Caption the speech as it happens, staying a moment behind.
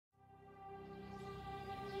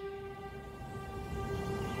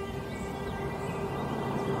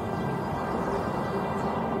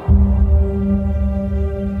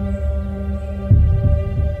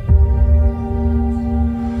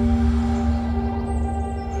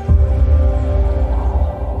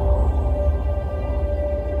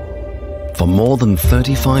more than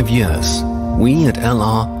 35 years, we at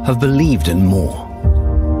LR have believed in more.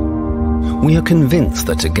 We are convinced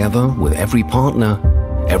that together with every partner,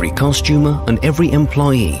 every customer and every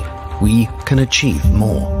employee, we can achieve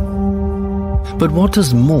more. But what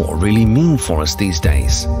does more really mean for us these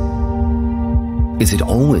days? Is it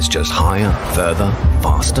always just higher, further,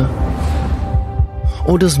 faster?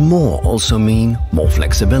 Or does more also mean more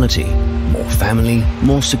flexibility, more family,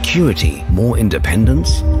 more security, more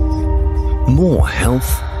independence? More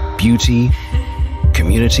health, beauty,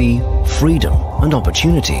 community, freedom and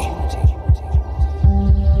opportunity.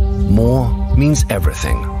 More means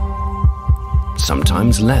everything.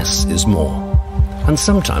 Sometimes less is more, and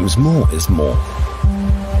sometimes more is more.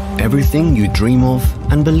 Everything you dream of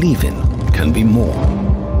and believe in can be more.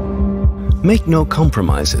 Make no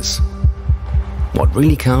compromises. What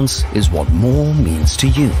really counts is what more means to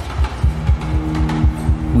you.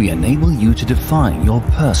 We enable you to define your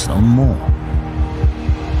personal more.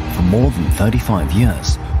 For more than 35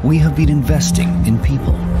 years, we have been investing in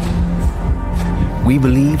people. We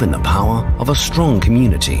believe in the power of a strong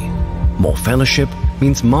community. More fellowship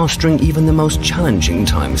means mastering even the most challenging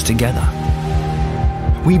times together.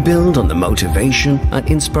 We build on the motivation and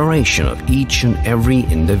inspiration of each and every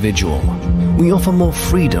individual. We offer more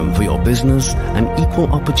freedom for your business and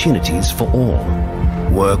equal opportunities for all.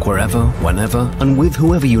 Work wherever, whenever, and with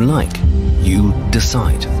whoever you like. You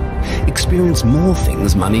decide. Experience more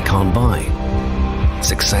things money can't buy.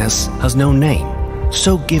 Success has no name,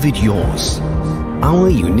 so give it yours. Our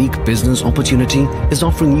unique business opportunity is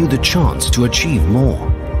offering you the chance to achieve more.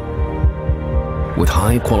 With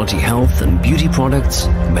high-quality health and beauty products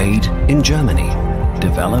made in Germany,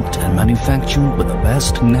 developed and manufactured with the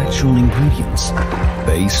best natural ingredients,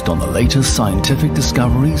 based on the latest scientific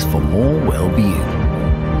discoveries for more well-being.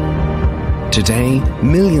 Today,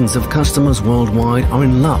 millions of customers worldwide are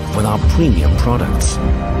in love with our premium products.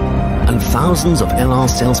 And thousands of LR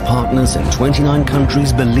sales partners in 29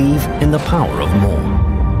 countries believe in the power of more.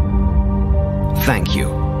 Thank you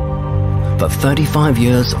for 35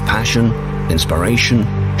 years of passion, inspiration,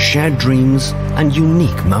 shared dreams, and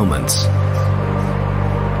unique moments.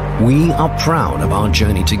 We are proud of our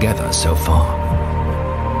journey together so far.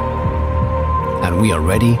 And we are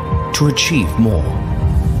ready to achieve more.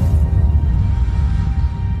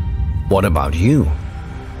 What about you?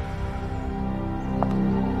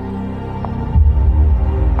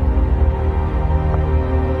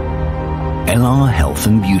 LR Health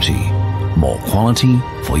and Beauty. More quality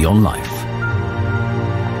for your life.